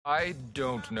I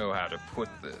don't know how to put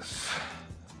this,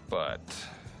 but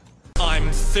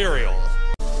I'm cereal.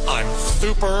 I'm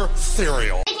super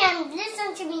cereal. Again,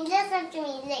 listen to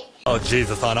me. Oh,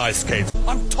 Jesus, on ice skates.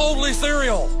 I'm totally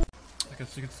cereal. I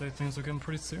guess you could say things are getting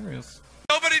pretty serious.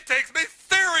 Nobody takes me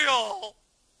cereal.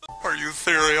 Are you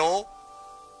cereal?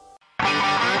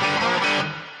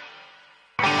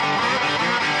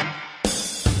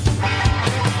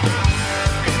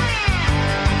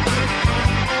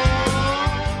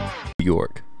 New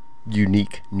York.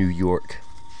 Unique New York.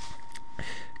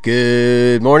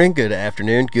 Good morning, good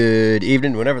afternoon, good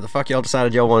evening, whenever the fuck y'all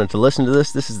decided y'all wanted to listen to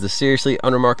this. This is the Seriously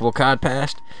Unremarkable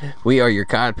Codcast. We are your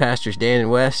Codpastors, Dan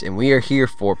and Wes, and we are here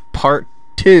for part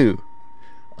 2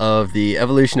 of the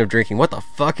evolution of drinking. What the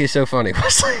fuck is so funny,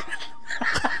 Wesley?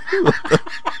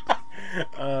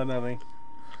 Nothing.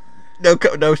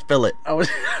 No, spill it. I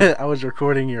was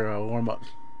recording your warm up.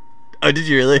 Oh, did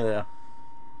you really? Yeah.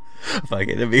 Fuck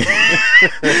it. It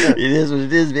is what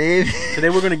it is, babe.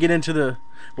 Today we're gonna get into the.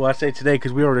 Well, I say today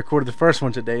because we already recorded the first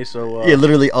one today. So yeah,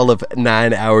 literally all of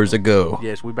 9 hours ago.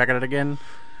 Yes, we back at it again.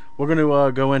 We're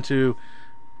gonna go into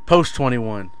post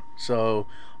 21. So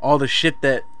all the shit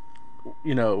that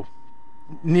near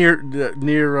the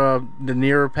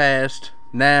nearer past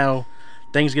now.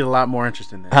 Things get a lot more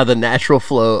interesting there. How the natural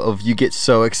flow of you get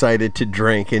so excited to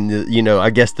drink, and I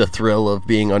guess the thrill of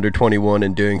being under 21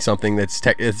 and doing something that's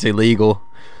it's illegal,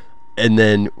 and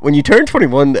then when you turn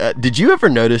 21, did you ever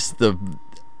notice the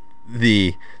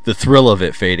thrill of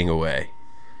it fading away?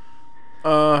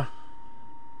 I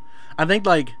think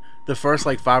like the first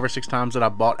 5 or 6 times that I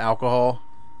bought alcohol,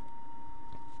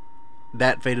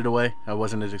 that faded away. I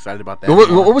wasn't as excited about that.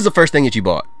 What was the first thing that you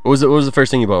bought? What was the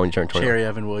first thing you bought when you turned 21? Cherry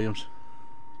Evan Williams.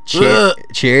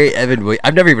 Cherry Evan Williams.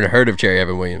 I've never even heard of Cherry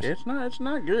Evan Williams. It's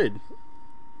not good.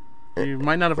 You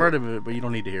might not have heard of it, but you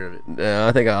don't need to hear of it.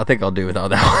 I think I'll do without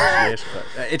that one. Yes, but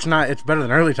it's not. It's better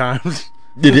than early times.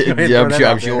 Yeah,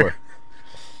 I'm sure.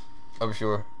 I'm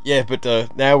sure. Yeah, but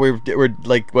now we're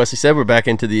like Wesley said, we're back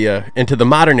into the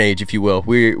modern age, if you will.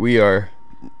 We are.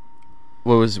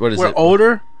 What is it? We're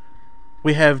older.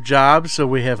 We have jobs, so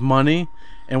we have money,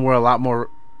 and we're a lot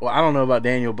more. Well, I don't know about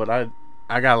Daniel, but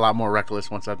I got a lot more reckless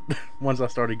once I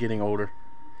started getting older.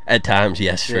 At times,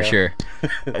 yes, for sure.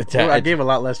 Well, I gave a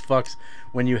lot less fucks.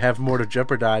 When you have more to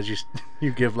jeopardize,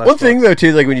 you give less. One fucks. thing though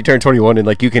too, like when you turn 21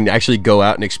 and you can actually go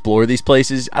out and explore these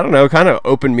places, I don't know, kind of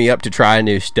opened me up to try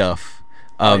new stuff.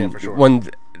 Yeah, for sure. One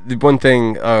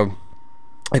thing,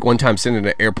 like one time sitting at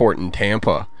an airport in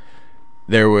Tampa,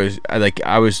 there was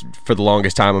I was for the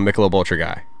longest time a Michelob Ultra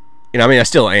guy. I mean I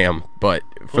still am, but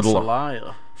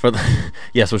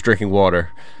yes, was drinking water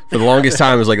for the longest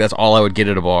time. It was that's all I would get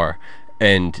at a bar,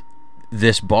 and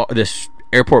this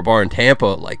airport bar in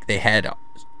Tampa, they had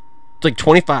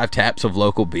 25 taps of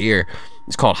local beer.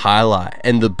 It's called Highlight,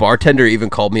 and the bartender even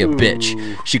called me a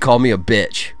bitch. She called me a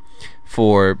bitch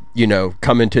for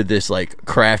coming to this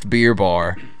craft beer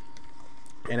bar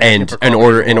and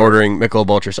ordering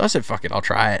Michelob Ultra. So I said, fuck it, I'll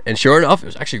try it, and sure enough, it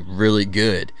was actually really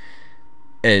good.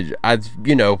 And I guess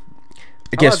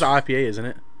it's an IPA, isn't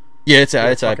it? Yeah, it's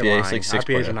IPA. It's like 6.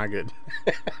 IPAs are not good.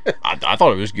 I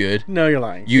thought it was good. No, you're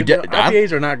lying.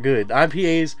 IPAs are not good.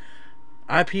 IPAs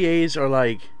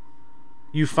are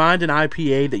you find an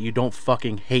IPA that you don't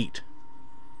fucking hate,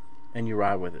 and you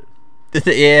ride with it.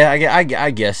 Yeah,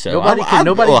 I guess so.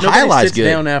 Nobody sits good.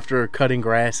 down after cutting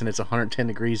grass and it's 110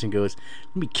 degrees and goes,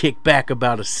 let me kick back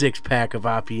about a 6-pack of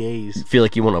IPAs. You feel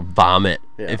like you want to vomit.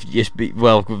 Yeah. If you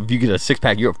get a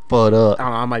 6-pack, you're fucked up. I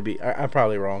don't know, I might be. I'm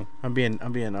probably wrong. I'm being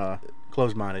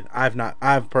closed-minded.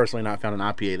 I've personally not found an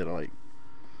IPA that I like.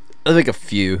 I think a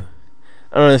few.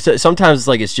 I don't know. Sometimes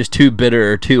it's just too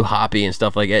bitter or too hoppy and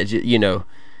stuff like that.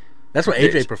 That's what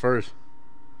AJ prefers.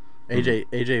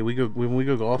 AJ, when we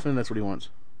go golfing, that's what he wants.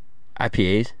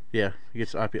 IPAs? Yeah, he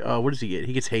gets IPA. What does he get?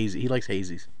 He gets hazy. He likes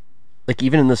hazies.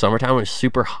 Even in the summertime when it's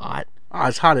super hot.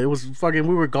 It's hot. It was fucking.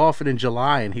 We were golfing in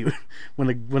July, and when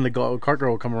the cart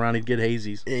girl would come around, he'd get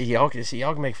hazies. Y'all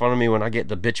can make fun of me when I get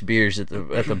the bitch beers at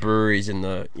the breweries and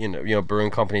the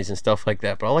brewing companies and stuff like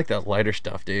that. But I like that lighter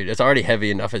stuff, dude. It's already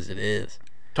heavy enough as it is.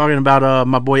 Talking about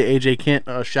my boy AJ Kent.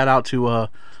 Shout out to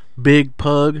Big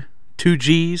Pug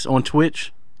 2Gs on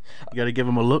Twitch. You got to give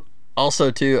him a look.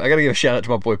 Also, too, I got to give a shout out to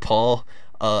my boy Paul.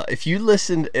 If you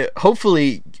listened,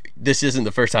 hopefully this isn't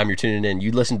the first time you're tuning in.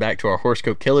 You listened back to our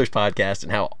Horoscope Killers podcast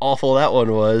and how awful that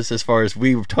one was as far as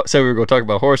we said we were going to talk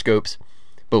about horoscopes,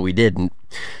 but we didn't.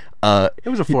 It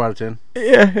was a 4 out of 10.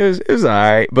 Yeah, it was all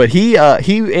right. But he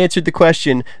answered the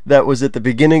question that was at the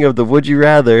beginning of the Would You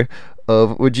Rather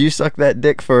of would you suck that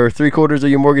dick for 3/4 of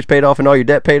your mortgage paid off and all your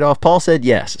debt paid off? Paul said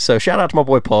yes. So shout out to my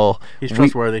boy Paul. He's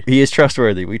trustworthy. He is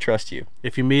trustworthy. We trust you.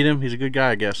 If you meet him, he's a good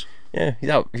guy, I guess. Yeah,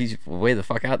 he's way the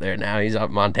fuck out there now. He's out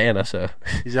in Montana, so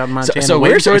he's out in Montana. So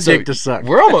we're a dick to suck.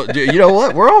 We're almost. You know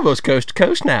what? We're almost coast to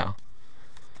coast now.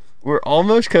 We're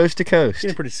almost coast to coast.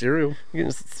 Getting pretty serial.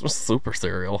 Getting super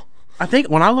serial. I think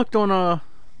when I looked on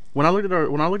when I looked at our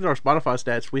Spotify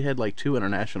stats, we had like 2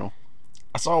 international.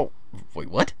 I saw. Wait,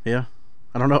 what? Yeah.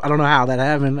 I don't know how that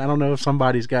happened. I don't know if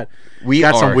somebody's got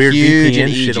some weird huge VPN in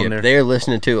shit Egypt. on there. They're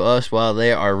listening to us while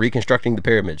they are reconstructing the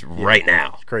pyramids right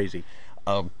now. It's crazy.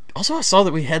 Also, I saw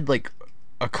that we had like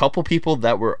a couple people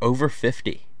that were over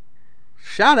 50.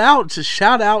 Shout out to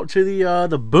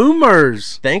the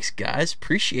boomers. Thanks, guys.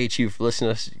 Appreciate you for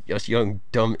listening to us young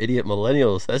dumb idiot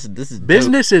millennials. This is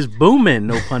business dope. Is booming.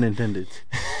 No pun intended.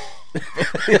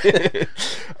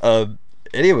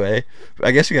 Anyway,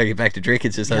 I guess we gotta get back to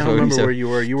drinking since that's what we said. I remember where you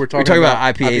were. You were talking about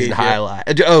IPAs and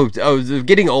highlight. Oh,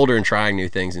 getting older and trying new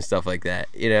things and stuff like that.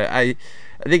 You know, I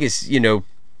think it's, you know,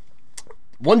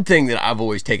 one thing that I've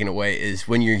always taken away is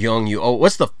when you're young,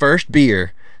 what's the first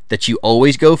beer that you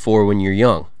always go for when you're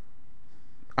young?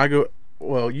 I go.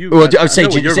 Well, I would say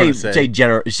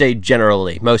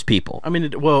generally most people. I mean,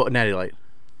 Natty Light.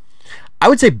 I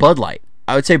would say Bud Light.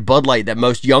 That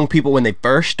most young people when they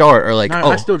first start are like,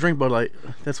 I still drink Bud Light.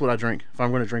 That's what I drink. If I'm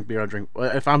going to drink beer, I drink.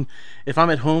 If I'm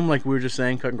at home, like we were just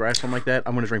saying, cutting grass, something like that,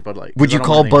 I'm going to drink Bud Light. Would you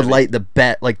call Bud Light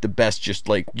the best, just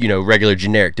like, you know, regular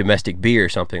generic domestic beer or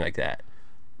something like that?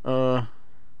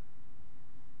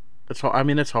 It's hard. I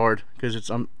mean, it's hard because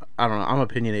I don't know. I'm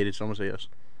opinionated, so I'm gonna say yes.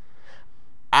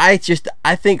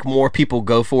 I think more people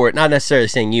go for it. Not necessarily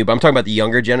saying you, but I'm talking about the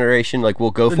younger generation. Like,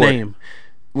 we'll go for the name.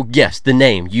 Well, yes, the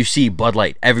name. You see Bud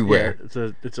Light everywhere.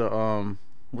 Yeah, it's a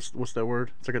what's that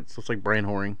word? It's like brain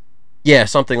whoring. Yeah,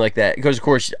 something like that. Because of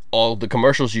course, all the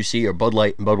commercials you see are Bud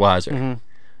Light and Budweiser. Mm-hmm.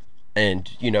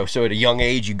 And, you know, so at a young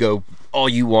age, you go, all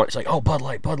you want, it's like, oh, Bud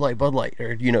Light.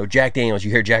 Or, you know, Jack Daniels.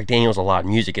 You hear Jack Daniels a lot in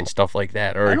music and stuff like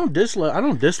that. Or I don't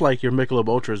dislike your Michelob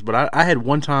Ultras, but I had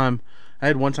one time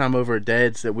over at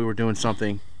Dad's that we were doing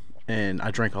something, and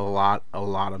I drank a lot of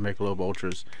Michelob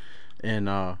Ultras. And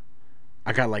I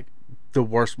got, like,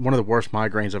 one of the worst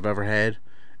migraines I've ever had.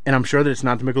 And I'm sure that it's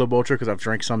not the Michelob Ultra because I've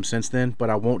drank some since then, but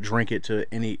I won't drink it to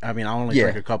any. I mean, I'll only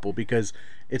drink a couple because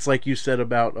it's like you said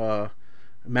about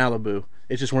Malibu.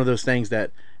 It's just one of those things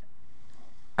that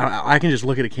I can just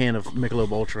look at a can of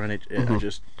Michelob Ultra and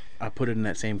I put it in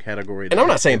that same category. And I'm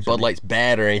not saying Bud Light's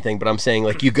bad or anything, but I'm saying,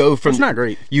 like, you go from... It's not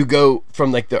great. You go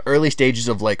from, like, the early stages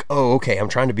of, like, oh, okay, I'm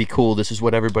trying to be cool. This is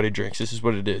what everybody drinks. This is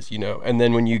what it is, you know? And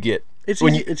then when you get... It's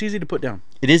easy to put down.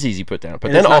 It is easy to put down.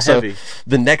 But then also,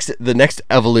 the next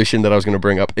evolution that I was going to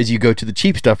bring up is you go to the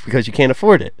cheap stuff because you can't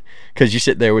afford it. Because you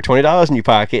sit there with $20 in your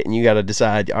pocket and you got to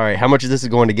decide, all right, how much of this is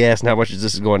going to gas and how much of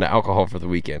this is going to alcohol for the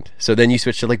weekend. So then you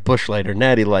switch to, like, Busch Light or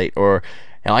Natty Light or...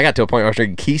 Hell, I got to a point where I was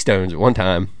drinking Keystones at one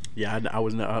time. Yeah, I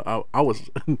was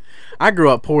I grew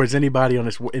up poor as anybody on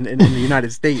this in the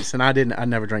United States, and I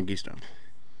never drank Keystone.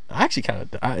 I actually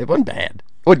it wasn't bad.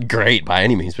 It wasn't great by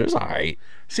any means, but it was all right.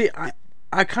 See,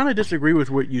 I kind of disagree with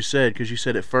what you said because you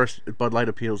said at first Bud Light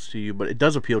appeals to you, but it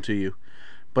does appeal to you.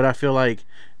 But I feel like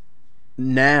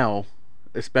now,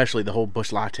 especially the whole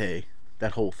Busch Latte,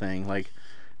 that whole thing, like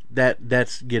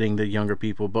that's getting the younger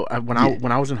people. But when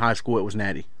I was in high school, it was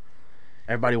Natty.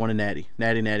 Everybody wanted Natty.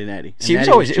 See,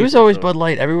 it was always Bud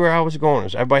Light everywhere I was going.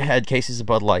 Everybody had cases of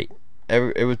Bud Light.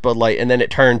 It was Bud Light, and then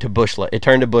it turned to Busch Light. It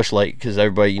turned to Busch Light because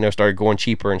everybody, you know, started going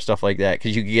cheaper and stuff like that.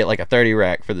 Because you could get like a 30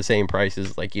 rack for the same price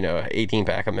as, like, you know, an 18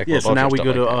 pack of Michelob. Yeah, so now we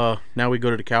go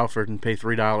to the Calford and pay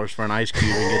 $3 for an ice cube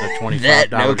and get a $25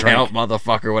 that no drink. Count,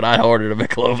 motherfucker. When I ordered a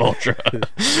Michelob Ultra,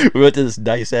 we went to this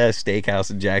nice ass steakhouse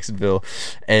in Jacksonville,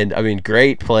 and I mean,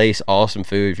 great place, awesome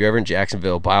food. If you're ever in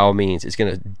Jacksonville, by all means, it's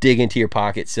gonna dig into your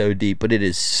pocket so deep, but it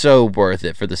is so worth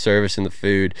it for the service and the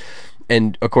food.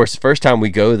 And of course, the first time we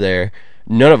go there,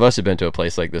 none of us have been to a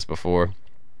place like this before.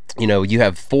 You know, you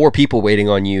have 4 people waiting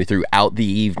on you throughout the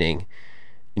evening.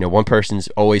 You know, one person's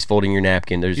always folding your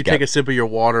napkin. You take a sip of your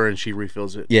water and she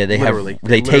refills it. Yeah,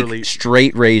 they take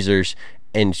straight razors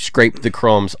and scrape the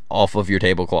crumbs off of your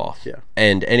tablecloth. Yeah.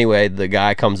 And anyway, the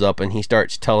guy comes up and he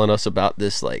starts telling us about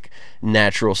this, like,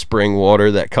 natural spring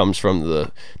water that comes from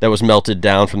that was melted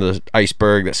down from the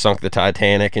iceberg that sunk the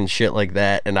Titanic and shit like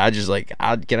that. And I just like,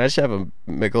 can I just have a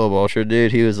Michelob Ultra,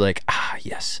 dude? He was like,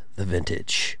 yes, the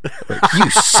vintage. Like, you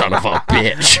son of a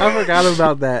bitch. I forgot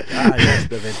about that. Yes,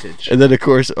 the vintage. And then, of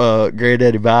course,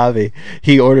 Granddaddy Bobby,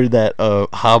 he ordered that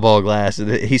highball glass, and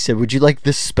he said, would you like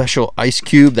this special ice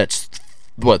cube that's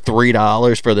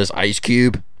 $3 for this ice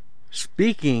cube?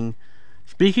 Speaking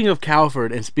Speaking of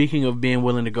Calford, and speaking of being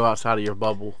willing to go outside of your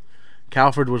bubble,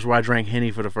 Calford was where I drank Henny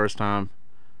for the first time.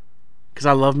 Because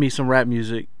I love me some rap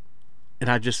music, and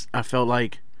I felt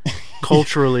like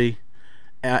culturally,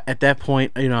 at that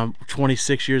point, you know, I'm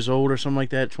 26 years old or something like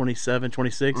that, 27,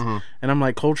 26, and I'm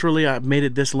like, culturally, I've made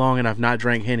it this long and I've not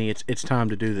drank Henny. It's time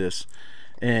to do this.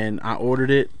 And I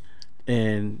ordered it,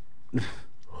 and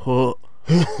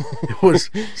it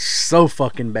was so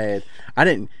fucking bad. I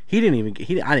didn't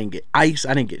get ice.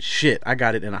 I didn't get shit. I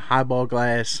got it in a highball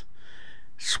glass,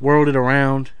 swirled it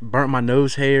around, burnt my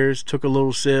nose hairs, took a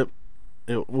little sip.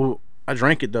 I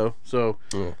drank it though, so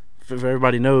if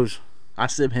everybody knows, I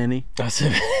sip Henny.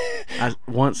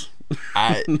 Once.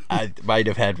 I might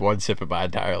have had one sip of my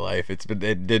entire life. It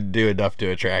didn't do enough to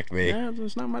attract me. Yeah,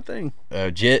 it's not my thing.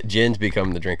 Gin's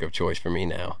become the drink of choice for me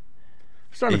now.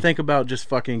 I'm starting to think about just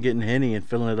fucking getting Henny and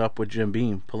filling it up with Jim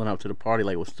Beam, pulling out to the party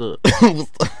like, what's up?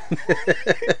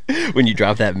 When you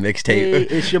drop that mixtape. Hey,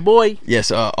 it's your boy. Yes,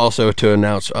 also to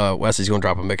announce, Wesley's going to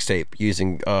drop a mixtape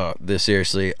using this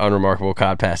seriously unremarkable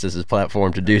Cod Pass as his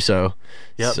platform to do so.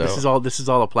 Yep, so, this is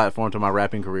all a platform to my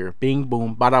rapping career. Bing,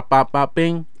 boom, ba-da, bop, bop,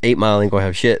 bing. 8 Mile ain't going to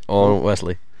have shit on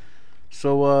Wesley.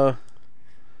 So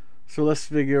let's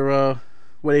figure,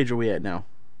 what age are we at now?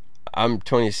 I'm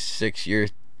 26, you're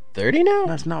 30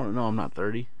 now? No, I'm not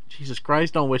 30. Jesus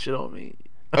Christ, don't wish it on me.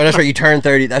 Oh, that's right, you turned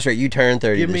 30. That's right, you turned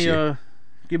 30 this year.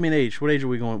 Give me an age. What age are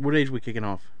we going? What age are we kicking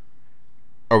off?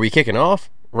 Are we kicking off?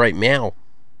 Right now.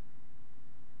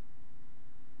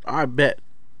 I bet.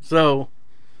 So,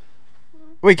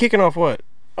 wait, kicking off what?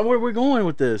 Where we're going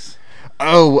with this?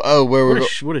 Where we're going?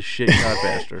 What a shit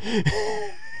podcaster.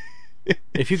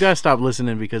 If you guys stop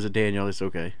listening because of Daniel, it's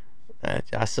okay.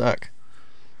 I suck.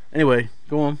 Anyway,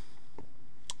 go on.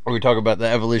 We talk about the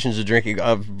evolutions of drinking.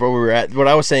 Where we were at. What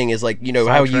I was saying is, like, you know,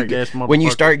 how you when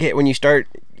you start,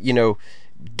 you know,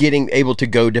 getting able to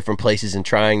go different places and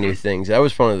trying new things. That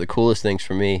was one of the coolest things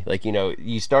for me. Like, you know,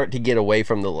 you start to get away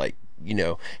from the, like, you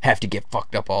know, have to get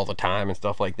fucked up all the time and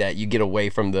stuff like that. You get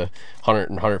away from the $100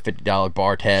 and $150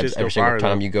 bar tabs every single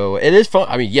time you go. It is fun.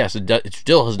 I mean, yes, it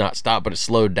still has not stopped, but it's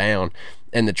slowed down.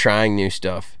 And the trying new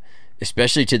stuff,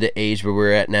 especially to the age where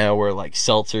we're at now, where like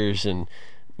seltzers and,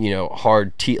 you know,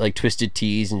 hard tea, like twisted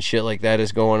teas and shit like that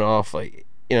is going off. Like,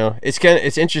 you know,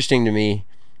 it's interesting to me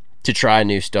to try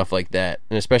new stuff like that,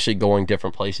 and especially going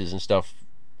different places and stuff.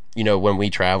 You know, when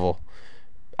we travel,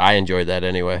 I enjoy that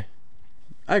anyway.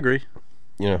 I agree.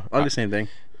 You know, I do the same thing.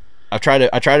 I try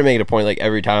to make it a point, like,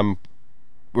 every time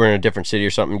we're in a different city or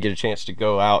something, get a chance to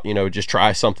go out, you know, just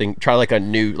try something, try like a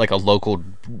new, like a local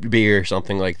beer or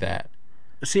something like that.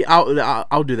 See,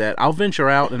 I'll do that. I'll venture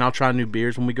out and I'll try new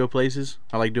beers when we go places.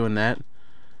 I like doing that.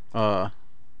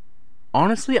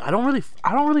 Honestly, I don't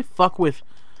really fuck with.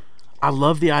 I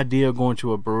love the idea of going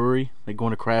to a brewery, like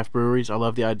going to craft breweries. I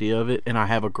love the idea of it, and I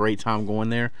have a great time going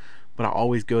there. But I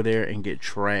always go there and get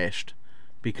trashed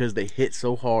because they hit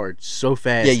so hard, so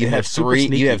fast. Yeah, you have three.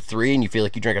 You have three, and you feel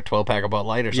like you drank a 12-pack of Bud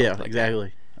Light or something. Yeah, like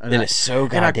exactly. And it's so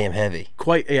goddamn heavy.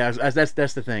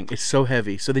 That's the thing. It's so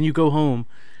heavy. So then you go home,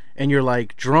 and you're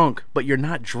like drunk, but you're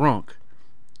not drunk,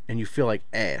 and you feel like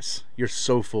ass. You're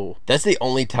so full. That's the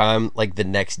only time, like the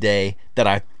next day, that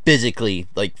I physically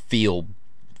like feel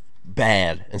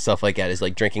bad and stuff like that, is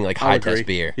like drinking like high test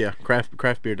beer. Yeah,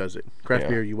 craft beer does it. Craft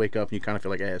beer, you wake up and you kind of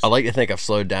feel like ass. I like to think I've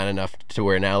slowed down enough to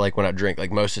where now, like when I drink,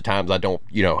 like most of the times I don't,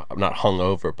 you know, I'm not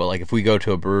hungover, but like if we go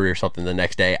to a brewery or something the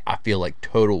next day, I feel like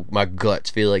my guts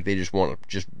feel like they just want to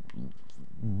just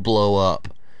blow up.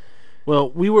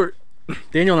 Well,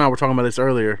 Daniel and I were talking about this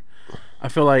earlier. I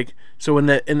feel like, so in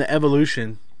the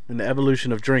evolution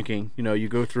of drinking, you know, you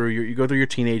go through your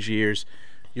teenage years,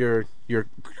 your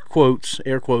quotes,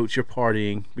 air quotes, you're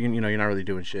partying, you know, you're not really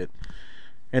doing shit.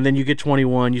 And then you get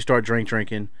 21, you start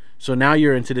drinking. So now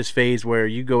you're into this phase where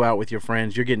you go out with your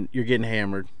friends, you're getting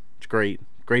hammered. It's great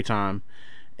time.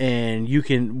 And you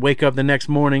can wake up the next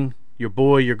morning, your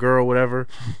boy, your girl, whatever,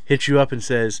 hits you up and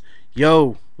says,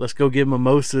 "Yo, let's go get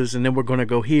mimosas, and then we're going to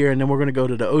go here, and then we're going to go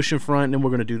to the ocean front, and then we're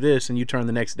going to do this," and you turn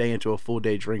the next day into a full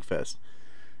day drink fest.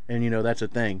 And you know, that's a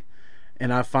thing.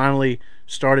 And I finally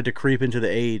started to creep into the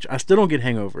age. I still don't get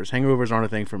hangovers. Hangovers aren't a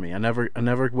thing for me. I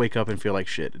never wake up and feel like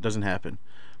shit. It doesn't happen.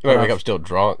 You might wake up still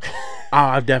drunk.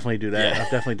 I definitely do that. Yeah.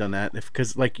 I've definitely done that.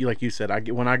 Because like you said,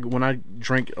 when I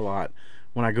drink a lot,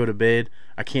 when I go to bed,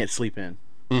 I can't sleep in.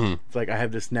 Mm-hmm. It's like I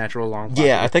have this natural alarm clock.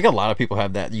 Yeah, I think a lot of people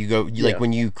have that. Like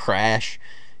when you crash.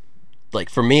 Like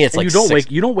for me, it's and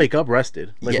like you don't wake up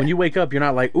rested. Like when you wake up, you're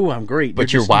not like, "Ooh, I'm great."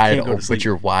 But you're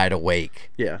wide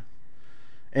awake. Yeah,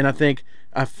 and I think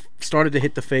I've started to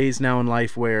hit the phase now in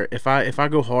life where if I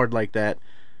go hard like that,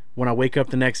 when I wake up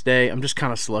the next day, I'm just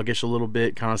kind of sluggish a little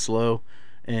bit, kind of slow,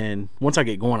 and once I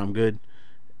get going, I'm good.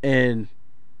 And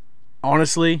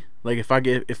honestly, like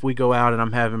if we go out and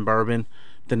I'm having bourbon,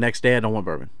 the next day I don't want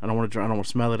bourbon. I don't want to drink. I don't want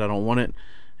to smell it. I don't want it.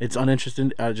 It's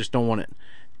uninteresting. I just don't want it.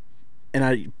 And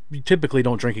I typically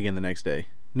don't drink again the next day.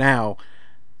 Now,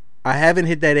 I haven't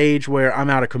hit that age where I'm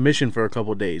out of commission for a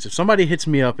couple of days. If somebody hits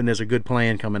me up and there's a good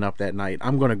plan coming up that night,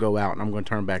 I'm going to go out and I'm going to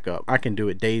turn back up. I can do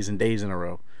it days and days in a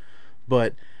row.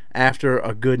 But after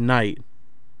a good night,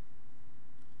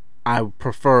 I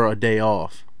prefer a day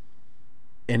off.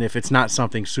 And if it's not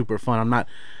something super fun,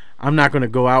 I'm not going to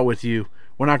go out with you.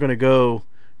 We're not going to go,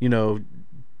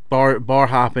 bar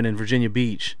hopping in Virginia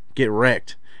Beach, get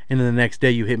wrecked, and then the next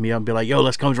day you hit me up and be like, "Yo,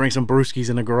 let's come drink some brewskis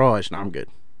in the garage." No, I'm good.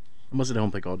 I'm gonna sit home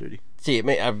and play Call of Duty. See,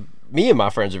 me and my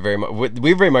friends are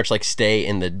we very much like stay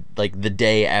in the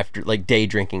day after, like, day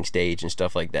drinking stage and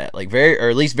stuff like that. Like, or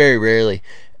at least very rarely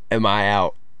am I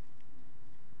out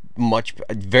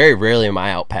very rarely am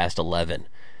I out past 11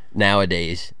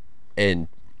 nowadays. And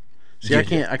see, I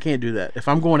can't do that. If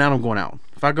I'm going out, I'm going out.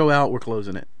 If I go out, we're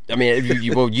closing it. I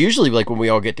mean, well, usually, like, when we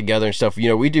all get together and stuff,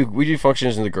 we do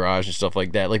functions in the garage and stuff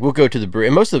like that. Like, we'll go to the brew,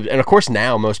 and of course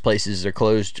now most places are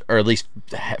closed, or at least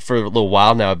for a little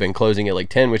while now have been closing at like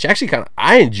 10, which actually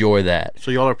I enjoy that.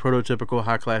 So y'all are prototypical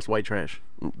high class white trash.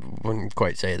 Wouldn't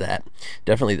quite say that.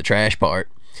 Definitely the trash part.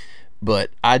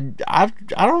 But I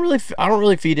don't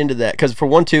really feed into that, because for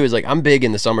one too is, like, I'm big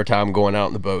in the summertime going out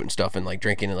on the boat and stuff and, like,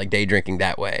 drinking and, like, day drinking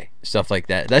that way, stuff like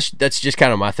that. That's just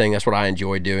kind of my thing. That's what I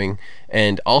enjoy doing.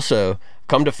 And also,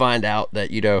 come to find out that,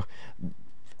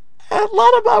 a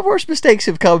lot of my worst mistakes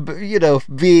have come,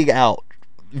 being out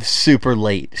super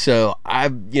late. So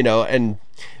and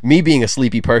me being a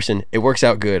sleepy person, it works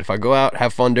out good. If I go out,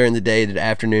 have fun during the day, the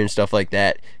afternoon, stuff like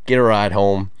that, get a ride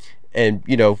home, and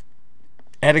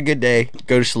had a good day,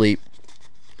 go to sleep,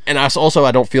 and I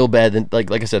don't feel bad. Then,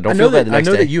 like I said, don't feel bad the next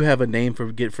day. I know that you have a name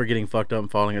for getting fucked up and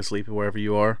falling asleep wherever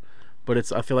you are,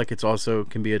 but I feel like it's also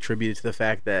can be attributed to the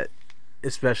fact that,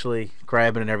 especially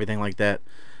crabbing and everything like that,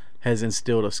 has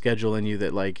instilled a schedule in you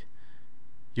that, like,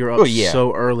 you're up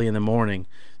so early in the morning.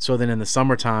 So then in the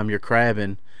summertime you're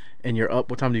crabbing, and you're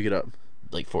up. What time do you get up?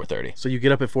 Like 4:30. So you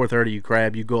get up at 4:30, you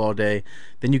crab, you go all day,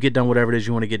 then you get done whatever it is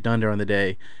you want to get done during the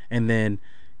day, and then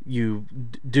you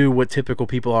do what typical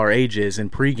people our age is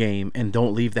in pregame, and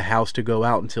don't leave the house to go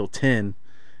out until 10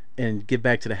 and get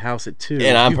back to the house at 2.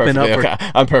 And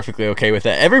I'm perfectly okay with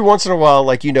that. Every once in a while,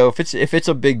 like, if it's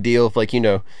a big deal, if, like,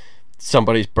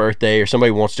 somebody's birthday or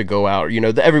somebody wants to go out,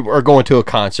 or going to a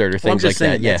concert or things like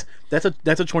that. Yeah, that's a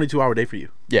 22-hour day for you.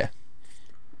 Yeah.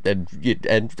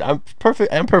 And I'm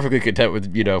perfectly content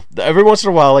with, every once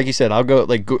in a while, like you said, I'll go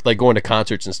going to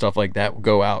concerts and stuff like that. We'll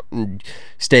go out and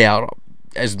stay out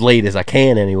as late as I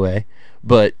can anyway.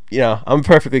 But I'm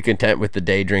perfectly content with the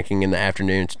day drinking in the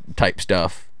afternoon type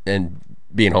stuff and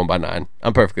being home by 9.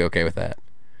 I'm perfectly okay with that.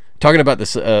 Talking about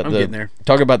this, I'm getting there.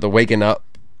 Talking about the waking up,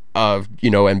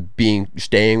 and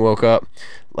staying woke up.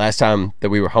 Last time that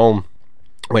we were home,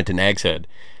 went to Nag's Head,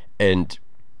 and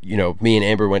me and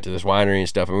Amber went to this winery and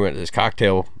stuff, and we went to this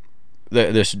cocktail,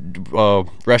 this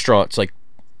restaurant. It's like,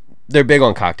 they're big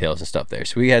on cocktails and stuff there.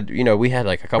 So we had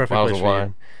like a couple bottles of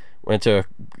wine. We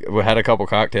had a couple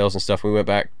cocktails and stuff. We went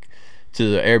back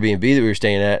to the Airbnb that we were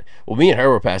staying at. Well, me and her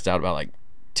were passed out about like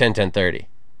 10:30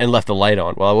 and left the light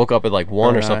on. Well, I woke up at like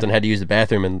 1 or something, had to use the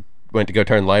bathroom, and went to go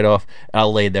turn the light off. And I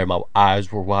laid there, my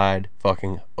eyes were wide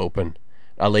fucking open.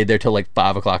 I laid there till like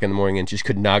 5 o'clock in the morning and just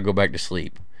could not go back to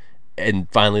sleep. And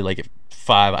finally, like at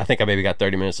 5, I think I maybe got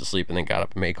 30 minutes of sleep and then got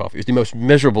up and made coffee. It was the most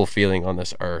miserable feeling on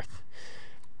this earth.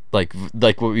 Like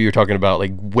what you were talking about,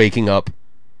 like waking up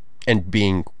and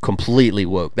being completely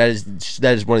woke. That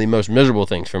is one of the most miserable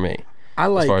things for me,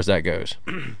 as far as that goes.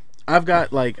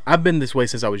 I've been this way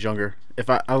since I was younger. If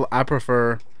I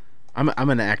prefer, I'm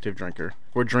an active drinker.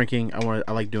 We're drinking.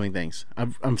 I like doing things.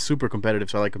 I'm super competitive,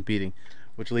 so I like competing,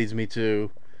 which leads me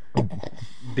to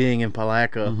being in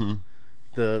Palatka. Mm-hmm.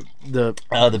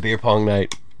 The beer pong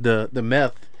night. The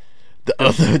meth.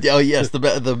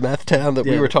 The meth town that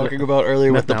we were talking about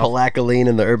earlier with the Palakaline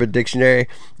and the Urban Dictionary.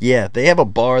 Yeah, they have a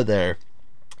bar there.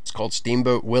 It's called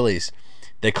Steamboat Willie's.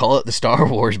 They call it the Star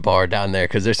Wars bar down there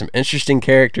because there's some interesting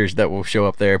characters that will show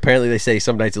up there. Apparently, they say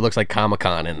some nights it looks like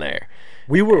Comic-Con in there.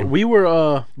 We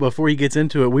were before he gets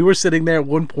into it, we were sitting there at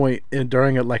one point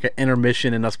during an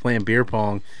intermission and us playing beer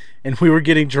pong, and we were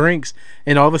getting drinks,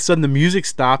 and all of a sudden the music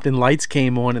stopped and lights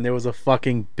came on, and there was a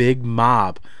fucking big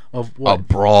mob of what? A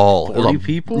brawl. 40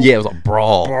 people? Yeah, it was a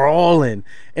brawl. Brawling.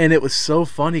 And it was so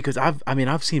funny because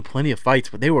I've seen plenty of fights,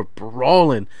 but they were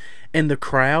brawling. and the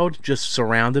crowd just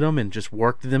surrounded them and just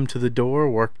worked them to the door.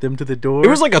 It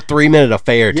was like a 3-minute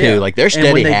affair too. Yeah. Like they're steady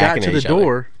and when they hacking got to at the each other.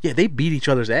 door, yeah, they beat each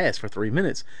other's ass for 3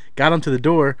 minutes. Got them to the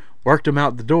door, worked them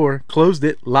out the door, closed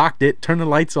it, locked it, turned the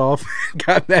lights off,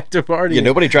 got back to partying. Yeah,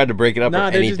 nobody tried to break it up Nah,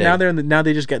 or they're anything. just now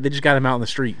they just got him out in the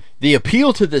street. The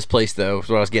appeal to this place, though, is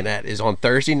what I was getting at, is on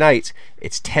Thursday nights,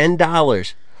 it's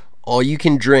 $10, all you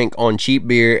can drink on cheap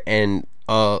beer and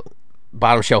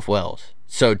bottom shelf wells.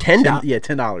 So $10. Yeah,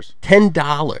 $10.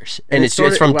 $10, and it's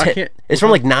started- from well, I 10, can't- it's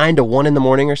from like 9 to 1 in the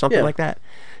morning or something Yeah. like that.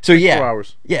 So yeah, 4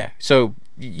 hours. Yeah, so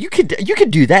you could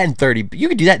do that in 30. You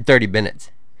could do that in 30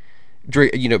 minutes.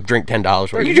 Drink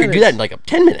 $10. You could do that in like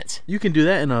 10 minutes. You can do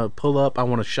that in a pull up. I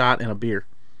want a shot and a beer.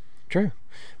 True.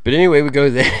 But anyway, we go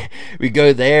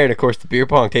there, and of course the beer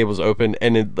pong table's open,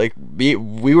 and it, like we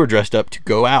were dressed up to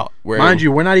go out. Mind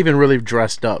you, we're not even really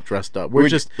dressed up. We're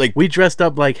just like- like we dressed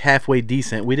up like halfway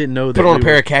decent. We didn't know that put on a we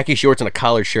pair were- of khaki shorts and a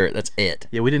collared shirt. That's it.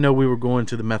 Yeah, we didn't know we were going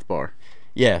to the meth bar.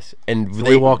 Yes, and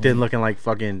We walked in looking like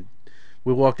fucking.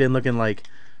 We walked in looking like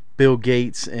Bill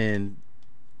Gates and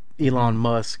Elon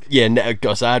Musk. Yeah,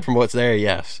 aside from what's there,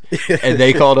 yes. And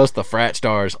they called us the frat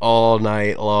stars all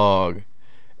night long.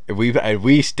 And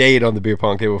we stayed on the beer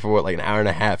pong table for like an hour and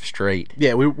a half straight.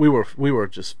 Yeah, we were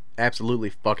just absolutely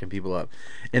fucking people up,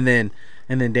 and then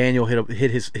Daniel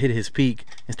hit his peak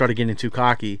and started getting too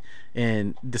cocky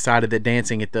and decided that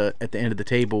dancing at the end of the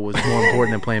table was more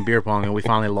important than playing beer pong, and we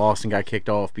finally lost and got kicked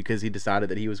off because he decided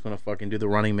that he was gonna fucking do the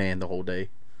Running Man the whole day.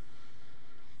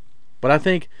 But I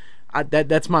think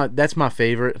that's my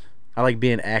favorite. I like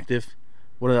being active.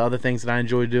 One of the other things that I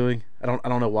enjoy doing, I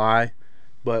don't know why,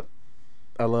 but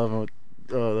I love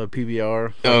the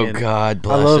PBR. Oh Fucking- God,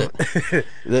 I love bless it.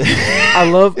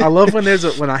 I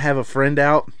love when I have a friend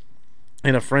out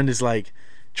and a friend is like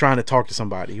trying to talk to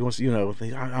somebody. He wants, I'm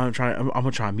gonna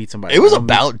try and meet somebody. It was I'm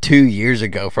gonna about 2 years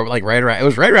ago, from like right around. It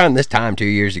was right around this time 2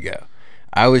 years ago.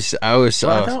 I was. I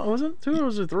thought, was it 2 or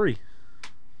was it 3?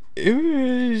 It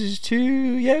was 2.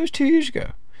 Yeah, it was 2 years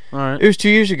ago. All right. It was 2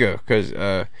 years ago. Because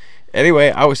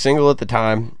anyway, I was single at the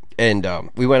time, and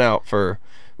we went out for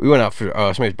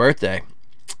somebody's birthday,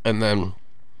 and then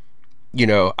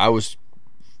I was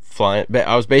flying.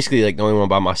 I was basically like the only one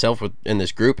by myself in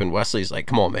this group, and Wesley's like,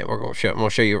 "Come on, man, I'm gonna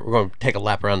show you. We're gonna take a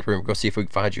lap around the room, go see if we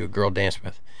can find you a girl to dance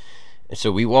with." And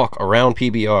so we walk around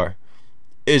PBR.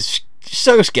 It's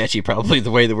so sketchy, probably the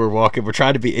way that we're walking. We're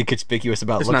trying to be inconspicuous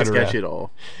about It's looking not around. sketchy at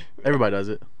all. Everybody does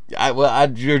it.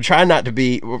 You're trying not to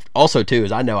be. Also, too,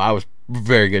 is I know I was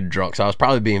very good drunk, so I was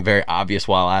probably being very obvious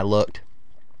while I looked.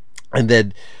 And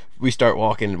then we start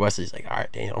walking, and Wesley's like, "All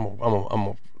right, Daniel,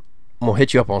 I'm gonna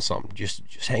hit you up on something. Just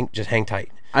hang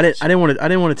tight." I didn't want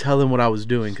to tell him what I was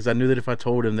doing because I knew that if I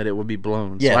told him that it would be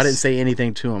blown. So Yes. I didn't say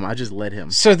anything to him. I just let him.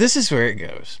 So this is where it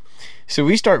goes. So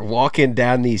we start walking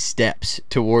down these steps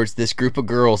towards this group of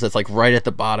girls that's like right at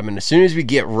the bottom, and as soon as we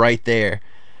get right there,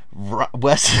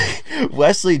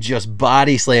 Wesley just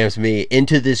body slams me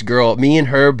into this girl. Me and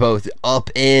her both up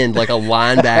in like a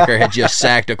linebacker had just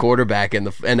sacked a quarterback in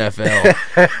the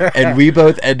NFL, and we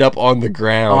both end up on the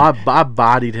ground. Oh, I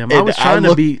bodied him. I And was trying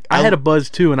to be. I had a buzz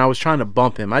too, and I was trying to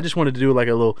bump him. I just wanted to do like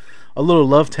a little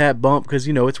love tap bump because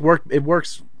it's work. It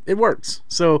works.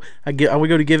 So I would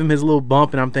go to give him his little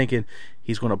bump, and I'm thinking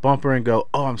he's gonna bump her and go,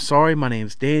 "Oh, I'm sorry, my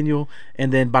name's Daniel,"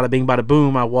 and then bada bing, bada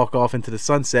boom, I walk off into the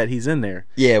sunset. He's in there.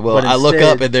 Yeah, well, But I look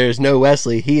instead- up and there's no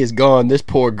Wesley. He is gone. This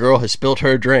poor girl has spilt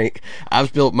her drink. I've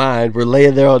spilt mine. We're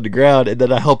laying there on the ground, and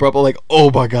then I help her up. I'm like, "Oh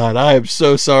my God, I am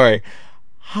so sorry."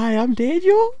 "Hi, I'm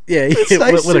Daniel." Yeah, It's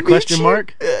nice with to a meet question you.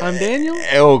 mark. I'm Daniel.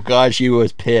 Oh God, she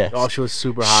was pissed. Oh, she was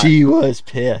super hot. She was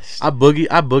pissed. I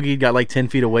boogied, got like 10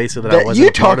 feet away so that I wasn't. You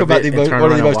a part talk of about it one and of turned the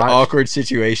around and most watched. awkward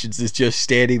situations is just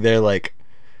standing there like,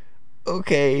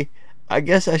 okay, I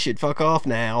guess I should fuck off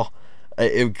now.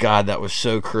 God, that was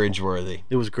so cringeworthy.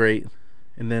 It was great,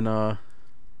 and then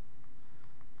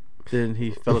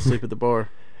he fell asleep at the bar.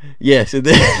 Yes, and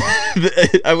then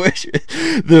I wish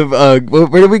where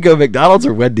do we go? McDonald's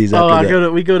or Wendy's after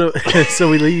that? We go to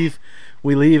so we leave,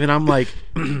 and I'm like,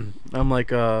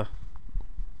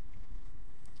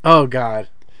 oh God,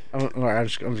 I'm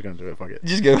just gonna do it. Fuck it.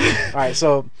 Just go. All right,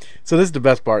 so this is the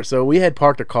best part. So we had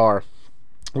parked a car.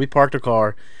 We parked a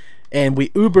car, and we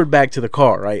Ubered back to the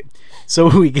car. Right. So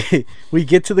we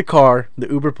get to the car. The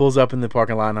Uber pulls up in the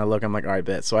parking lot, and I look. I'm like, all right,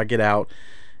 bet. So I get out,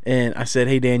 and I said,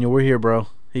 "Hey Daniel, we're here, bro."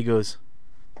 He goes,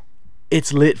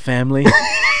 "It's lit, family."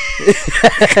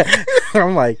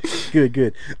 I'm like,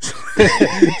 good.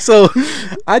 So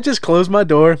I just close my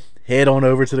door, head on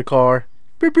over to the car,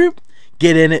 boop, boop,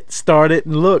 get in it, start it,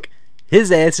 and look, his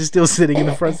ass is still sitting in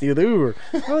the front seat of the Uber.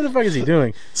 What the fuck is he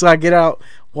doing? So I get out,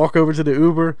 walk over to the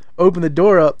Uber, open the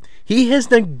door up. He has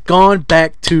then gone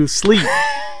back to sleep.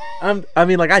 I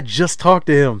mean, like, I just talked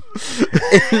to him.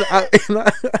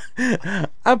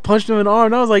 I punched him in the arm,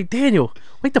 and I was like, Daniel,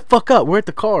 wake the fuck up. We're at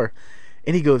the car.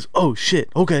 And he goes, oh,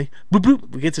 shit, okay. Bloop, bloop.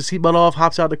 We gets his seatbelt off,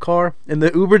 hops out the car. And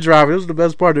the Uber driver, this was the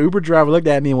best part, the Uber driver looked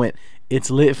at me and went,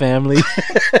 it's lit, family.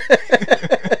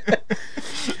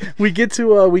 We get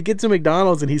to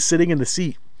McDonald's, and he's sitting in the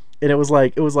seat. And it was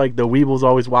like the Weebles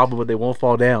always wobble, but they won't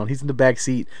fall down. He's in the back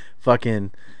seat, fucking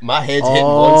My head's hitting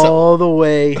one side. all the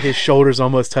way. His shoulders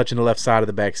almost touching the left side of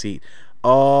the back seat,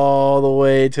 all the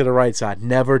way to the right side.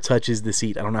 Never touches the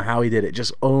seat. I don't know how he did it.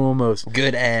 Just almost.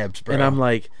 Good abs, bro. And I'm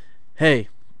like, hey,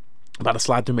 I'm about to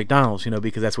slide through McDonald's,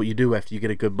 because that's what you do after you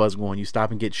get a good buzz going. You stop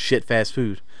and get shit fast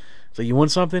food. So you want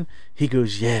something? He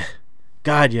goes, yeah,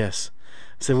 God, yes.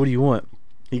 I said, what do you want?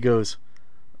 He goes,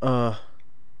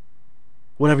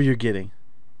 whatever you're getting.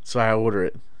 So I order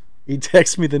it. He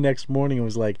texted me the next morning and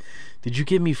was like, did you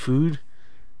get me food?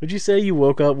 Would you say you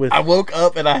woke up with... I woke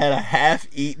up and I had a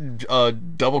half-eaten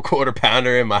double quarter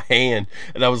pounder in my hand,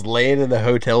 and I was laying in the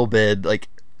hotel bed, like,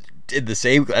 in the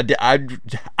same...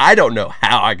 I don't know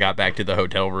how I got back to the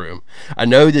hotel room. I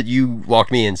know that you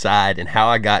walked me inside, and how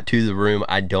I got to the room,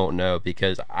 I don't know,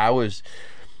 because I was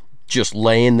just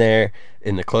laying there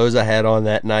in the clothes I had on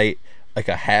that night, like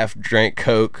a half-drank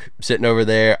Coke sitting over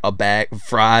there, a bag,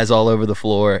 fries all over the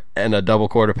floor, and a double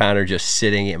quarter pounder just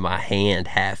sitting in my hand,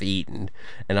 half-eaten.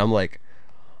 And I'm like,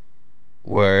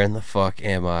 where in the fuck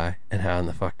am I, and how in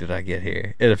the fuck did I get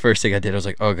here? And the first thing I did, I was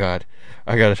like, oh God,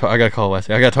 I gotta call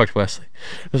Wesley. I gotta talk to Wesley.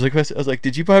 I was like,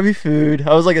 did you buy me food?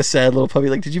 I was like a sad little puppy,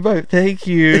 like, did you buy? Thank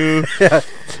you. Yeah.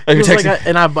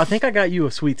 I think I got you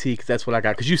a sweet tea, because that's what I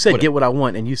got. Because you said get what I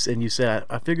want, and you said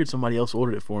I figured somebody else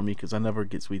ordered it for me because I never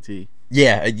get sweet tea.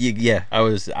 Yeah. I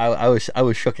was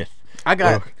shooketh. I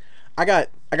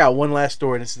got one last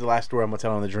story. And this is the last story I'm gonna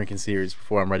tell on the drinking series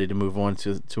before I'm ready to move on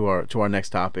to our next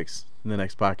topics in the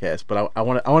next podcast. But I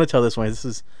want to tell this one.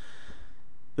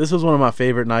 This was one of my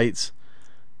favorite nights,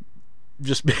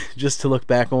 just to look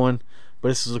back on. But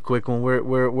this is a quick one.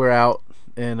 We're out,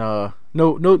 and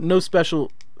no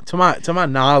special, to my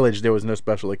knowledge, there was no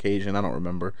special occasion. I don't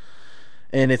remember.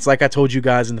 And it's like I told you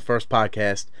guys in the first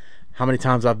podcast, how many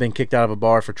times I've been kicked out of a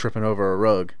bar for tripping over a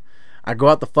rug. I go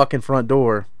out the fucking front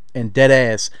door, and dead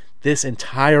ass, this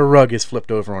entire rug is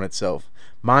flipped over on itself.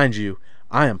 Mind you,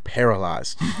 I am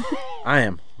paralyzed. I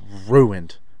am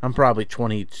ruined. I'm probably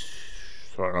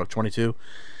 22.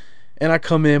 And I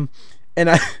come in, and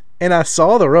I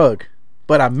saw the rug,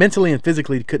 but I mentally and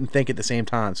physically couldn't think at the same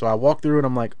time. So I walked through, and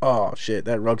I'm like, oh shit,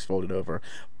 that rug's folded over.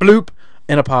 Bloop,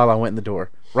 in a pile I went in the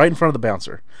door, right in front of the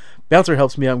bouncer. Bouncer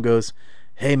helps me up and goes,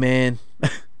 hey man,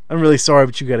 I'm really sorry,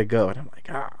 but you gotta go. And I'm like,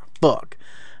 fuck.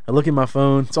 I look at my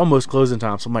phone. It's almost closing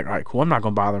time. So I'm like, all right, cool. I'm not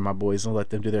going to bother my boys and let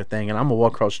them do their thing. And I'm going to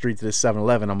walk across the street to this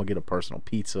 7-Eleven. I'm going to get a personal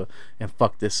pizza and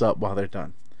fuck this up while they're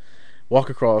done. Walk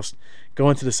across,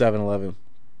 go into the 7-Eleven.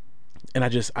 And I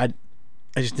just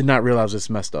did not realize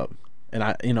this messed up. And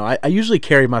I usually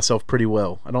carry myself pretty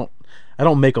well. I don't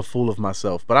make a fool of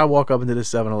myself. But I walk up into the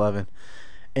 7-Eleven,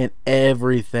 and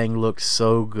everything looks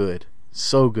so good.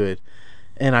 So good.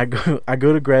 And I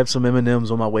go to grab some M&Ms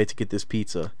on my way to get this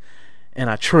pizza. And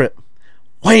I trip.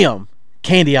 Wham!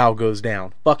 Candy aisle goes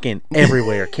down. Fucking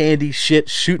everywhere. Candy shit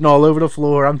shooting all over the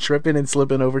floor. I'm tripping and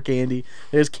slipping over candy.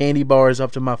 There's candy bars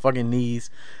up to my fucking knees.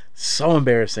 So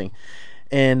embarrassing.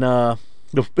 And the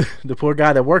poor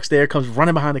guy that works there comes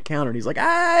running behind the counter. And he's like,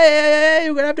 hey,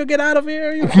 you're going to have to get out of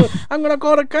here. I'm going to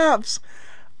call the cops.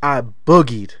 I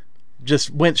boogied. I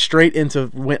went straight into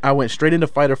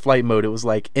fight or flight mode. It was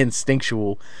like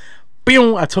instinctual.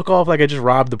 Boom! I took off like I just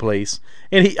robbed the place.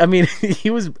 And I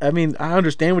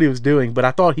understand what he was doing, but I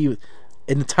thought he was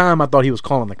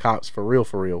calling the cops for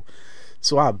real.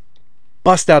 So I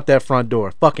bust out that front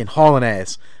door, fucking hauling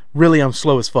ass. Really, I'm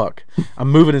slow as fuck.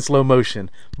 I'm moving in slow motion,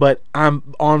 but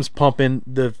I'm arms pumping,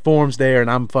 the form's there,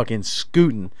 and I'm fucking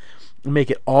scooting.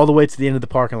 Make it all the way to the end of the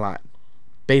parking lot.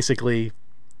 Basically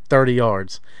 30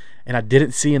 yards. And I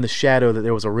didn't see in the shadow that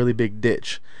there was a really big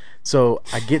ditch. So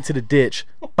I get to the ditch,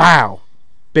 bow,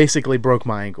 basically broke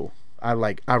my ankle. I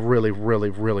really,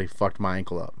 really, really fucked my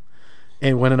ankle up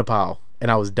and went in a pile, and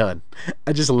I was done.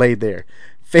 I just laid there,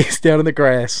 face down in the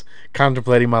grass,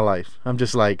 contemplating my life. I'm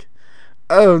just like,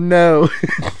 oh no,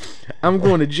 I'm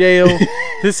going to jail.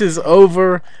 This is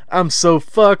over. I'm so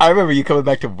fucked. I remember you coming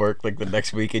back to work like the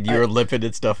next week, and you were limping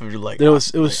and stuff, and you're like, it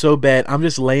was so bad. I'm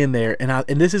just laying there,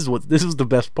 and this was the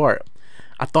best part.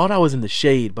 I thought I was in the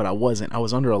shade, but I wasn't. I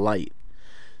was under a light.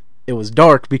 It was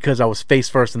dark because I was face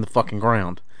first in the fucking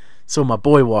ground. So my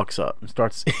boy walks up and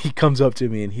he comes up to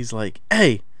me and he's like,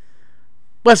 hey,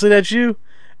 Wesley, that's you?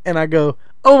 And I go,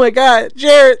 oh my God,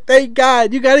 Jared, thank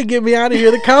God, you got to get me out of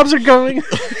here. The cops are coming.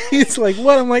 He's like,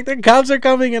 what? I'm like, the cops are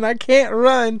coming and I can't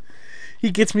run.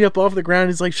 He gets me up off the ground.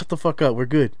 He's like, shut the fuck up. We're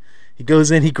good. He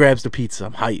goes in. He grabs the pizza.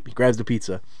 I'm hype. He grabs the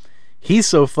pizza. He's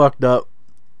so fucked up.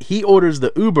 He orders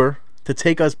the Uber to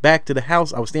take us back to the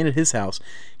house. I was staying at his house.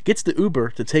 Gets the Uber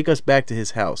to take us back to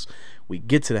his house. We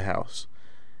get to the house.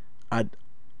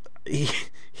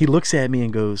 He looks at me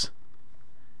and goes,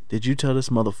 did you tell this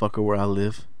motherfucker where I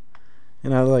live?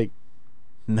 And I was like,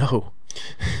 no.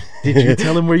 Did you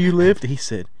tell him where you lived? He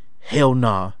said, hell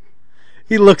nah.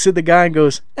 He looks at the guy and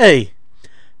goes, hey,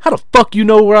 how the fuck you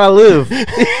know where I live?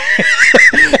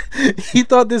 He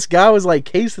thought this guy was like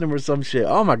casing him or some shit.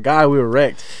 Oh my God, we were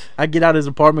wrecked. I get out of his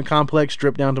apartment complex,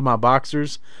 stripped down to my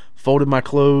boxers, folded my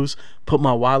clothes, put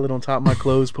my wallet on top of my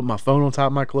clothes, put my phone on top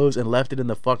of my clothes, and left it in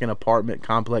the fucking apartment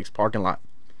complex parking lot.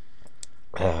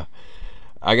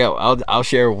 I'll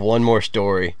share one more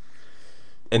story,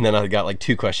 and then I got like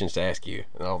 2 questions to ask you,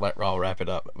 and I'll wrap it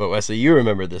up. But Wesley, you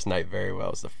remember this night very well.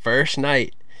 It was the first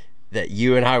night that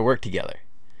you and I worked together.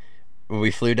 When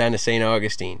we flew down to St.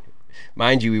 Augustine.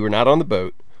 Mind you, we were not on the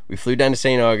boat. We flew down to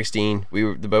St. Augustine.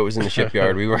 The boat was in the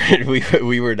shipyard. We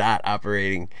were not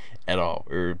operating at all.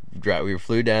 We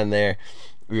flew down there.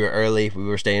 We were early. We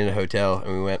were staying in a hotel,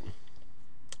 and we went.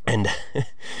 And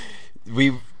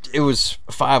it was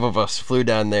 5 of us flew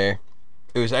down there.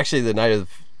 It was actually the night of.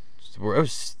 It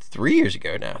was 3 years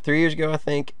ago now. 3 years ago, I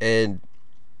think. And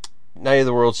night of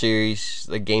the World Series,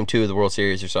 like game 2 of the World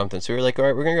Series or something. So we were like, all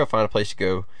right, we're gonna go find a place to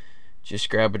go, just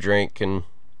grab a drink and,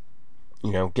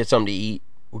 you know, get something to eat.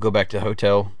 We'll go back to the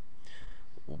hotel,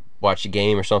 watch the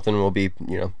game or something. We'll be,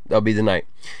 you know, that'll be the night.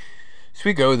 So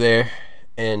we go there,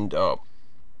 and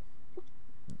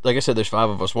like I said, there's 5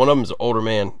 of us. One of them is an older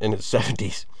man in his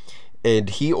 70s, and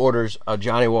he orders a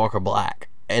Johnny Walker Black,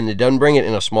 and it doesn't bring it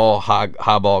in a small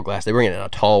highball glass. They bring it in a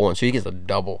tall one, so he gets a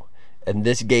double. And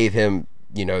this gave him,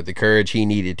 you know, the courage he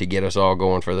needed to get us all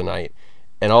going for the night.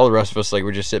 And all the rest of us, like,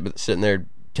 we're just sitting there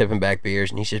tipping back beers,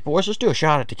 and he says, boys, let's do a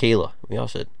shot at tequila. We all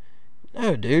said,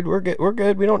 no, dude, we're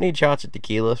good. We don't need shots at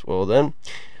tequila. Well, then,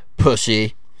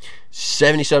 pussy.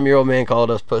 70-some-year-old man called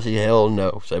us pussy. Hell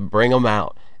no. Said, bring them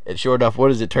out. And sure enough, what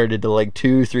does it turn into? Like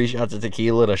 2-3 shots of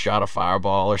tequila and a shot of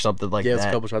Fireball or something like that. Yeah, it's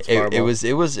a couple shots of Fireball.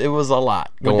 It was a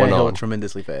lot going on.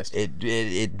 Tremendously fast.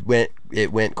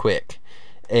 It went quick.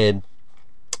 And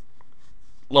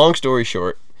long story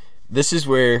short, this is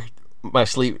where my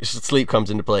sleep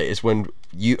comes into play. Is when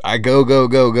I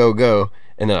go,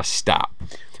 and then I stop.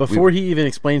 Before he even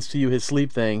explains to you his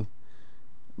sleep thing,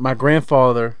 my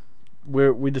grandfather,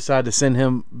 we decided to send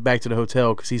him back to the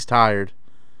hotel because he's tired.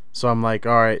 So I'm like,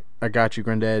 all right, I got you,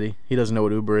 Granddaddy. He doesn't know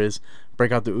what Uber is.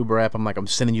 Break out the Uber app. I'm like, I'm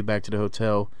sending you back to the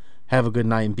hotel. Have a good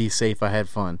night and be safe. I had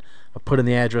fun. I put in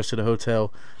the address to the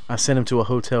hotel. I sent him to a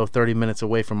hotel 30 minutes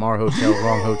away from our hotel,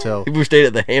 wrong hotel. We stayed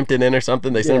at the Hampton Inn or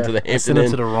something. They sent him to the Hampton Inn. I sent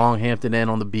him to the wrong Hampton Inn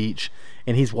on the beach,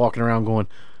 and he's walking around going,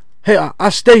 hey, I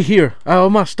stay here. All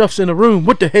my stuff's in the room.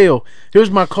 What the hell? Here's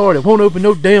my card. It won't open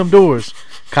no damn doors.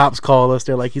 Cops call us.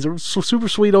 They're like, he's a super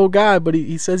sweet old guy, but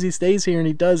he says he stays here and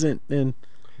he doesn't, and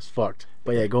it's fucked.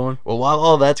 But yeah, go on. Well, while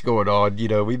all that's going on, you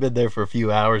know, we've been there for a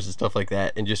few hours and stuff like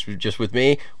that, and just with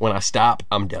me, when I stop,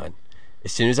 I'm done.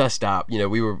 As soon as I stop, you know,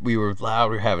 we were loud,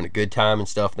 we were having a good time and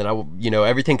stuff. Then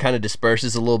everything kind of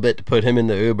disperses a little bit to put him in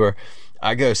the Uber.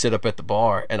 I go sit up at the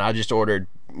bar, and I just ordered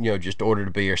a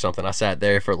beer or something. I sat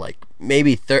there for like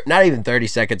maybe not even 30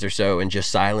 seconds or so, in just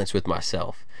silence with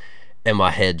myself, and my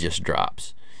head just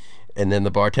drops. And then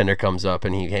the bartender comes up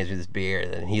and he hands me this beer,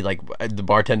 and the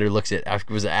bartender looks at,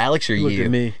 was it Alex or you? He looked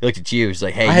at me. He looked at you. He's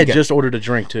like, hey, I had just ordered a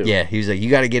drink too. Yeah, he was like, you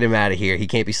got to get him out of here. He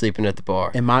can't be sleeping at the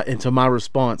bar. And to my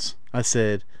response, I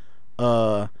said,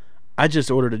 I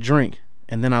just ordered a drink.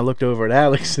 And then I looked over at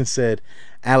Alex and said,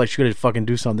 Alex, you gotta fucking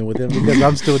do something with him because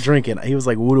I'm still drinking. He was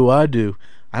like, what do?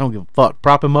 I don't give a fuck.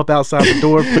 Prop him up outside the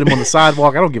door, put him on the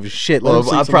sidewalk. I don't give a shit.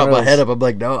 I prop my head up. I'm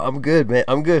like, no, I'm good, man.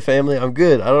 I'm good, family. I'm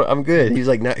good. I'm good. He's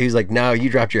like, no, you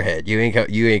dropped your head. You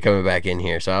ain't coming back in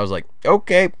here. So I was like,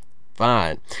 okay,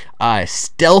 fine. I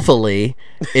stealthily,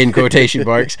 in quotation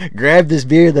marks, grabbed this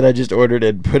beer that I just ordered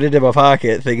and put it in my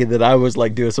pocket, thinking that I was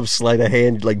like doing some sleight of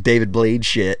hand, like David Blaine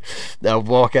shit. I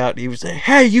walk out, and he was like,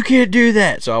 hey, you can't do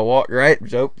that. So I walked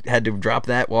had to drop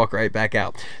that, walk right back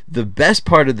out. The best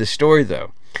part of the story,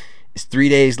 though, is 3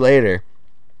 days later,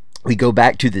 we go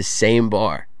back to the same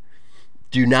bar.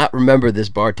 Do not remember this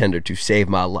bartender to save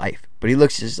my life, but he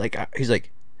looks just like, he's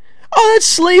like, oh, that's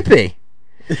Sleepy.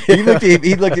 He looked at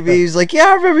me. He's like, yeah,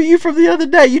 I remember you from the other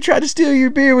day. You tried to steal your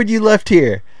beer when you left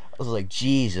here. I was like,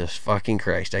 Jesus fucking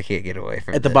Christ, I can't get away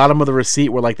from At the this. bottom of the receipt,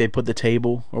 where like they put the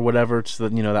table or whatever, so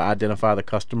that, to identify the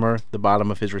customer. The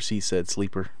bottom of his receipt said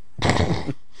sleeper.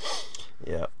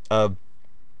 Yeah.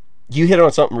 You hit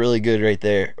on something really good right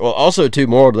there. Well, also, too,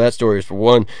 moral to that story is, for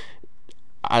one,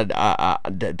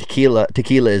 tequila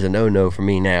is a no for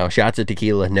me now. Shots of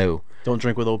tequila, no. Don't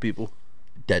drink with old people.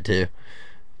 That too.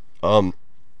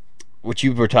 What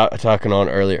you were talking on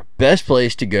earlier. Best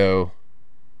place to go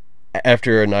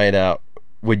after a night out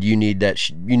when you need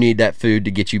that food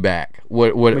to get you back.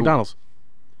 What McDonald's.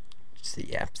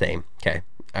 Yeah, same. Okay.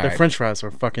 All Their right. French fries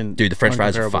are fucking Dude, the French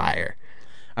fries are uncomparable. fire.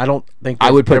 I don't think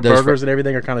I would put their those burgers and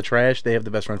everything are kind of trash. They have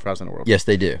the best French fries in the world. Yes,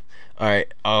 they do. All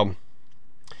right.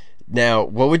 Now,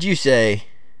 what would you say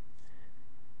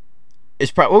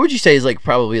what would you say is like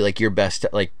probably like your best,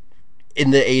 like,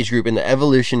 in the age group, in the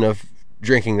evolution of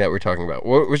drinking that we're talking about?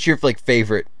 What's your like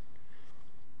favorite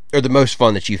or the most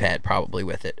fun that you've had probably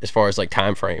with it, as far as like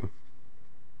time frame?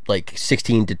 Like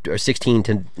 16 to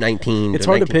 19. It's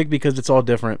hard to pick because it's all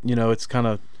different.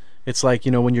 It's like,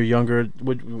 when you're younger,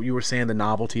 what you were saying, the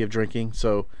novelty of drinking.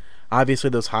 So obviously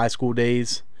those high school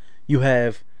days, you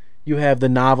have the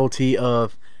novelty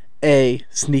of A,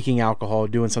 sneaking alcohol,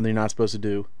 doing something you're not supposed to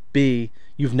do. B,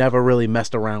 you've never really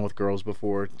messed around with girls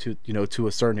before to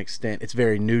a certain extent. It's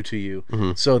very new to you.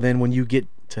 Mm-hmm. So then when you get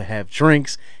to have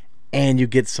drinks and you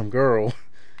get some girl,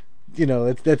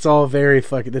 that's all very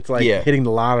fucking, it's like hitting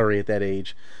the lottery at that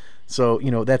age. So,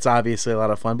 that's obviously a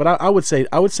lot of fun. But I would say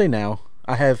now,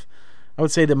 I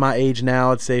would say that my age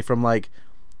now, I'd say from like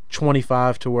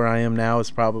 25 to where I am now,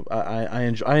 is probably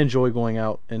I enjoy going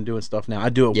out and doing stuff now. I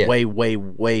do it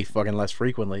way fucking less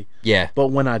frequently. Yeah. But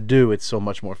when I do, it's so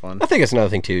much more fun. I think that's another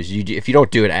thing too, is if you don't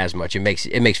do it as much, it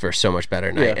makes for a so much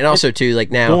better night. And also too,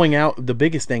 like now, going out, the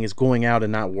biggest thing is going out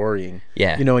and not worrying.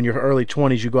 Yeah. In your early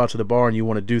 20s, you go out to the bar and you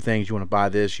want to do things, you want to buy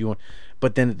this,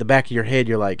 but then at the back of your head,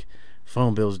 you're like,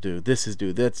 phone bills due, this is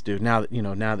due, that's due. Now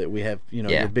that we have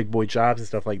your big boy jobs and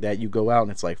stuff like that, you go out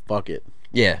and it's like, fuck it.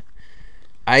 Yeah.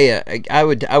 I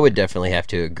would definitely have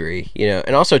to agree,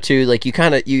 and also too, like, you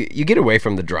kind of you get away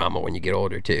from the drama when you get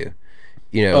older too,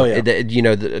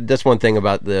 that's one thing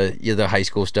about the high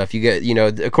school stuff. You get,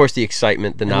 of course, the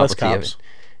excitement, the novelty of it.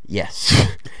 Yes.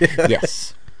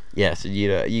 Yes.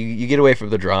 You get away from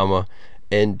the drama,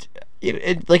 and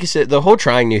it like I said, the whole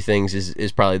trying new things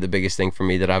is probably the biggest thing for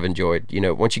me that I've enjoyed.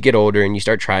 Once you get older and you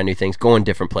start trying new things, going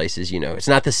different places, it's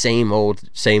not the same old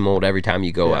every time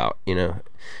you go out,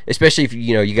 especially if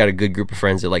you got a good group of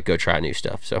friends that like go try new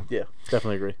stuff. So yeah,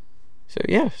 definitely agree.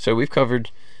 So we've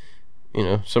covered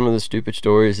some of the stupid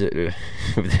stories that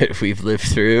that we've lived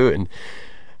through, and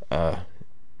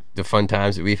the fun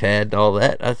times that we've had and all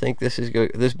that. I think this has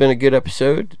been a good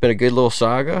episode. It's been a good little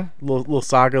saga. Little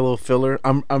saga, little filler.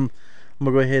 I'm gonna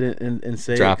go ahead and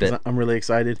say Drop it, it. I'm really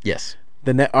excited. Yes.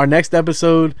 Our next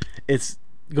episode, it's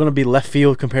gonna be left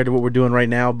field compared to what we're doing right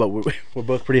now, but we're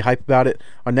both pretty hyped about it.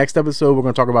 Our next episode, we're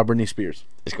gonna talk about Britney Spears.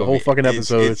 The whole fucking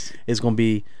episode is gonna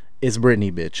be, it's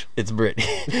Britney, bitch. It's Britney.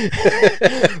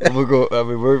 We'll go. I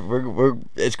mean, we're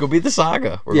it's gonna be the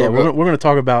saga. We're gonna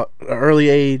talk about an early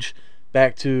age,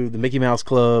 back to the Mickey Mouse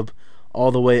Club,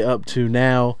 all the way up to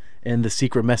now, and the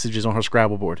secret messages on her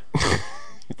Scrabble board.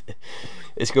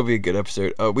 It's gonna be a good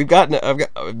episode. I've got,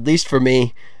 at least for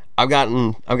me, I've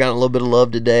gotten a little bit of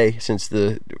love today since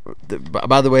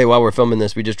by the way, while we're filming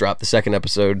this, we just dropped the second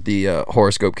episode, the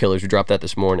horoscope killers. We dropped that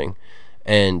this morning,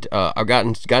 and I've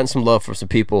gotten some love from some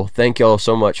people. Thank y'all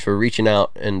so much for reaching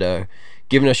out and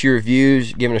giving us your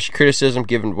reviews, giving us your criticism,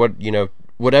 giving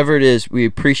whatever it is. We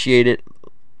appreciate it.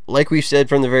 Like we said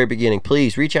from the very beginning,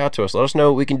 please reach out to us. Let us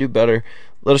know what we can do better.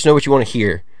 Let us know what you want to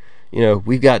hear.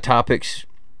 We've got topics.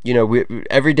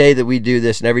 Every day that we do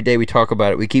this and every day we talk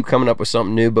about it, we keep coming up with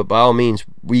something new. But by all means,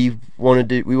 we want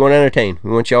to entertain.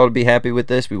 We want y'all to be happy with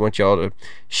this. We want y'all to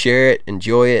share it,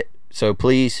 enjoy it. So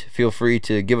please feel free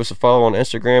to give us a follow on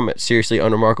Instagram at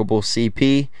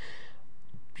SeriouslyUnremarkableCP.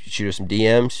 Shoot us some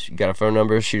DMs. You got our phone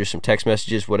number. Shoot us some text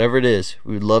messages. Whatever it is,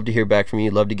 we would love to hear back from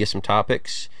you. Love to get some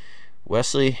topics.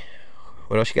 Wesley,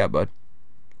 what else you got, bud?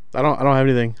 I don't have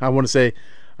anything. I want to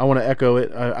echo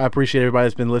it. I appreciate everybody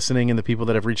that's been listening and the people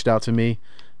that have reached out to me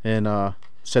and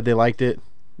said they liked it.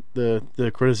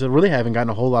 The criticism, really haven't gotten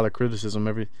a whole lot of criticism.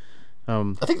 I think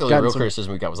the only real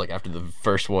criticism we got was like after the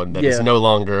first one that is no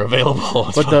longer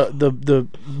available. But the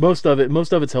most of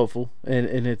it's helpful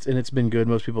and it's been good.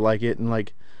 Most people like it, and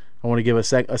like I want to give a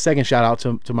second shout out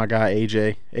to my guy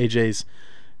AJ.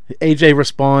 AJ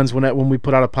responds when we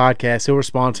put out a podcast. He'll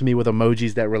respond to me with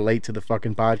emojis that relate to the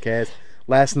fucking podcast.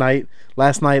 Last night,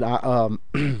 Osto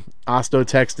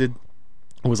texted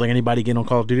was like, anybody getting on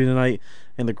Call of Duty tonight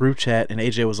in the group chat, and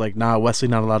AJ was like, nah, Wesley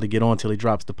not allowed to get on until he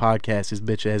drops the podcast. His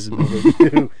bitch hasn't been able to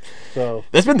do. So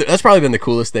that's probably been the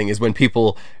coolest thing is when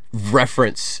people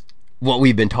reference what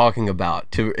we've been talking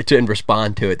about to and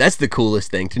respond to it. That's the coolest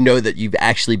thing, to know that you've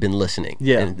actually been listening.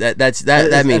 Yeah, and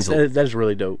that means that's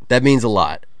really dope. That means a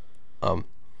lot.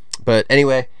 But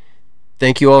anyway,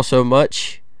 thank you all so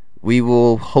much. We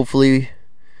will hopefully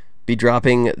be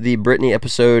dropping the Brittany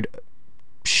episode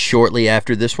shortly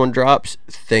after this one drops.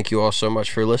 Thank you all so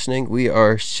much for listening. We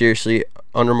are seriously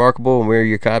unremarkable, and we're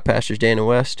your COD pastors, Dan and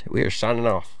West. We are signing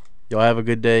off. Y'all have a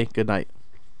good day. Good night.